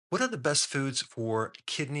What are the best foods for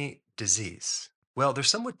kidney disease? Well, they're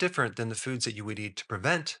somewhat different than the foods that you would eat to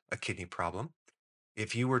prevent a kidney problem.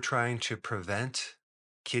 If you were trying to prevent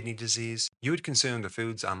kidney disease, you would consume the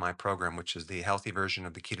foods on my program, which is the healthy version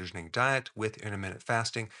of the ketogenic diet with intermittent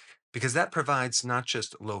fasting, because that provides not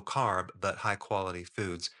just low carb, but high quality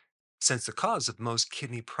foods, since the cause of most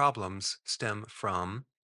kidney problems stem from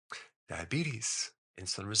diabetes,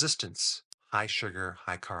 insulin resistance, high sugar,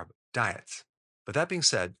 high carb diets. But that being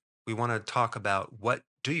said, we want to talk about what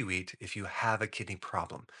do you eat if you have a kidney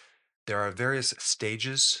problem. There are various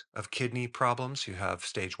stages of kidney problems. You have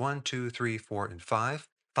stage one, two, three, four, and five.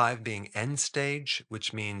 Five being end stage,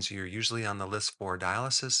 which means you're usually on the list for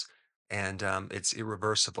dialysis and it's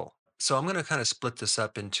irreversible. So I'm going to kind of split this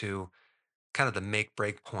up into kind of the make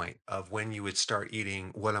break point of when you would start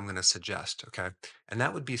eating what I'm going to suggest. Okay. And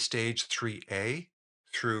that would be stage 3A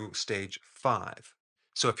through stage five.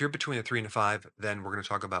 So if you're between a three and a five, then we're going to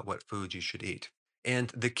talk about what foods you should eat. And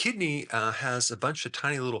the kidney has a bunch of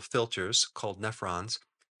tiny little filters called nephrons,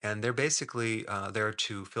 and they're basically there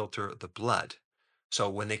to filter the blood. So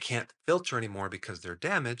when they can't filter anymore because they're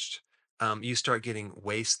damaged, you start getting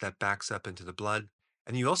waste that backs up into the blood.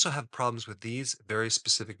 And you also have problems with these very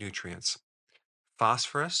specific nutrients.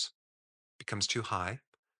 Phosphorus becomes too high,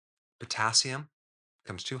 potassium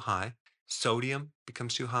becomes too high, sodium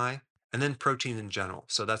becomes too high, and then protein in general.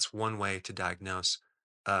 So that's one way to diagnose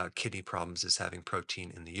kidney problems is having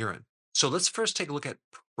protein in the urine. So let's first take a look at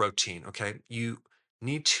protein. Okay, you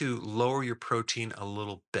need to lower your protein a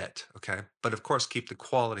little bit. Okay, but of course keep the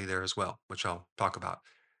quality there as well, which I'll talk about.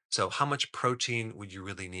 So how much protein would you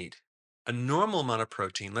really need? A normal amount of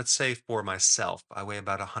protein, let's say for myself, I weigh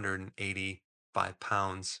about 185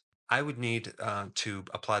 pounds. I would need to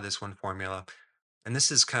apply this one formula, and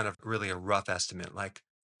this is kind of really a rough estimate, like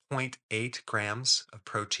zero point 0.8 grams of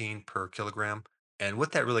protein per kilogram. And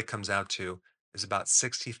what that really comes out to is about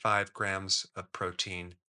 65 grams of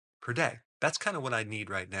protein per day. That's kind of what I need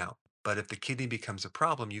right now. But if the kidney becomes a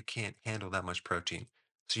problem, you can't handle that much protein.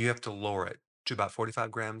 So you have to lower it to about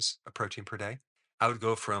 45 grams of protein per day. I would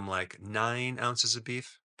go from like 9 ounces of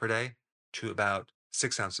beef per day to about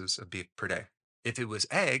 6 ounces of beef per day. If it was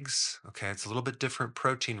eggs, okay, it's a little bit different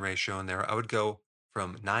protein ratio in there. I would go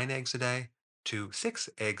from 9 eggs a day to 6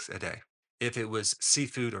 eggs a day. If it was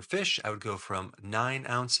seafood or fish, I would go from 9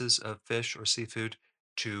 ounces of fish or seafood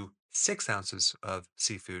to 6 ounces of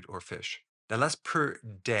seafood or fish. Now that's per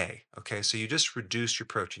day. Okay. So you just reduce your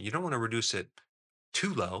protein. You don't want to reduce it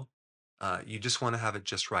too low. You just want to have it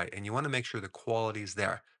just right. And you want to make sure the quality is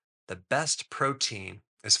there. The best protein,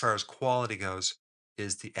 as far as quality goes,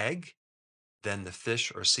 is the egg, then the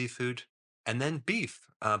fish or seafood, and then beef.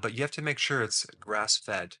 But you have to make sure it's grass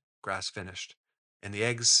fed, grass finished. And the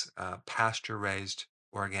eggs, pasture raised,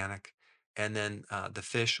 organic, and then the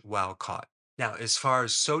fish wild caught. Now, as far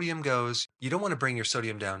as sodium goes, you don't want to bring your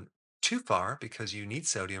sodium down too far because you need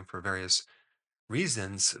sodium for various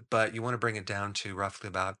reasons, but you want to bring it down to roughly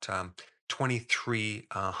about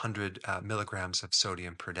 2,300 milligrams of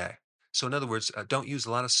sodium per day. So, in other words, don't use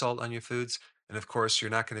a lot of salt on your foods. And of course,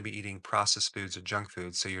 you're not going to be eating processed foods or junk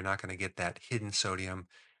foods, so you're not going to get that hidden sodium.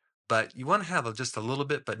 But you want to have just a little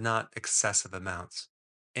bit, but not excessive amounts.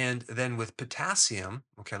 And then with potassium,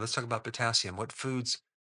 okay, let's talk about potassium. What foods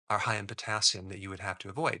are high in potassium that you would have to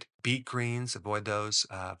avoid? Beet greens, avoid those.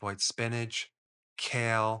 Avoid spinach,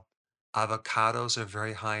 kale, avocados are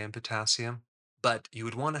very high in potassium. But you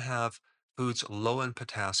would want to have foods low in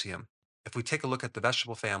potassium. If we take a look at the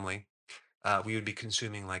vegetable family, we would be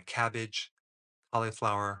consuming like cabbage,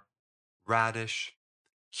 cauliflower, radish,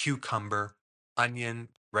 cucumber, onion,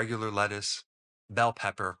 regular lettuce, bell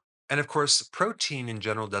pepper. And of course, protein in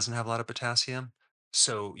general doesn't have a lot of potassium.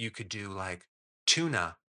 So you could do like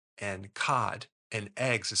tuna and cod and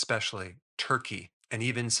eggs, especially turkey, and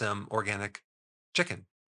even some organic chicken.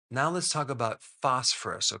 Now let's talk about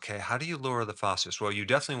phosphorus. Okay. How do you lower the phosphorus? Well, you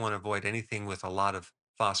definitely want to avoid anything with a lot of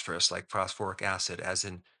phosphorus, like phosphoric acid, as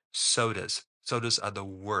in sodas. Sodas are the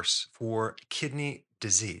worst for kidney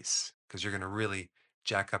disease because you're going to really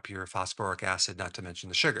jack up your phosphoric acid, not to mention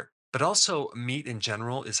the sugar. But also, meat in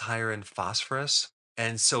general is higher in phosphorus,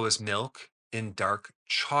 and so is milk in dark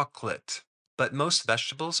chocolate. But most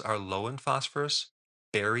vegetables are low in phosphorus.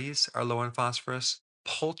 Berries are low in phosphorus.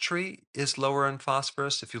 Poultry is lower in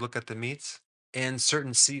phosphorus if you look at the meats. And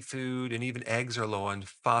certain seafood and even eggs are low in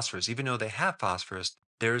phosphorus. Even though they have phosphorus,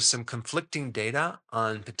 there's some conflicting data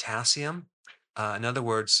on potassium. In other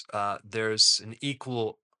words, there's an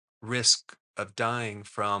equal risk of dying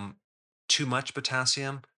from too much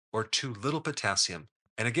potassium or too little potassium.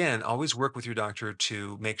 And again, always work with your doctor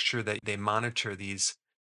to make sure that they monitor these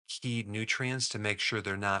key nutrients to make sure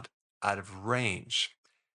they're not out of range.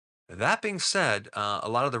 That being said, a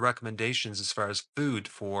lot of the recommendations as far as food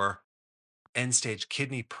for end stage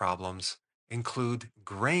kidney problems include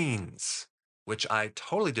grains, which I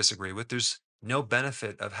totally disagree with. There's no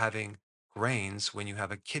benefit of having grains when you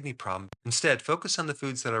have a kidney problem. Instead, focus on the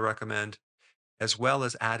foods that I recommend, as well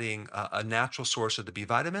as adding a natural source of the B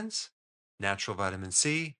vitamins, natural vitamin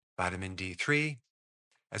C, vitamin D3,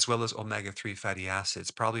 as well as omega-3 fatty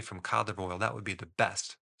acids, probably from cod liver oil. That would be the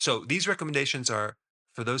best. So these recommendations are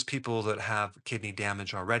for those people that have kidney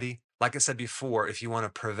damage already. Like I said before, if you want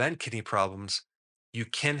to prevent kidney problems, you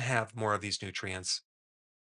can have more of these nutrients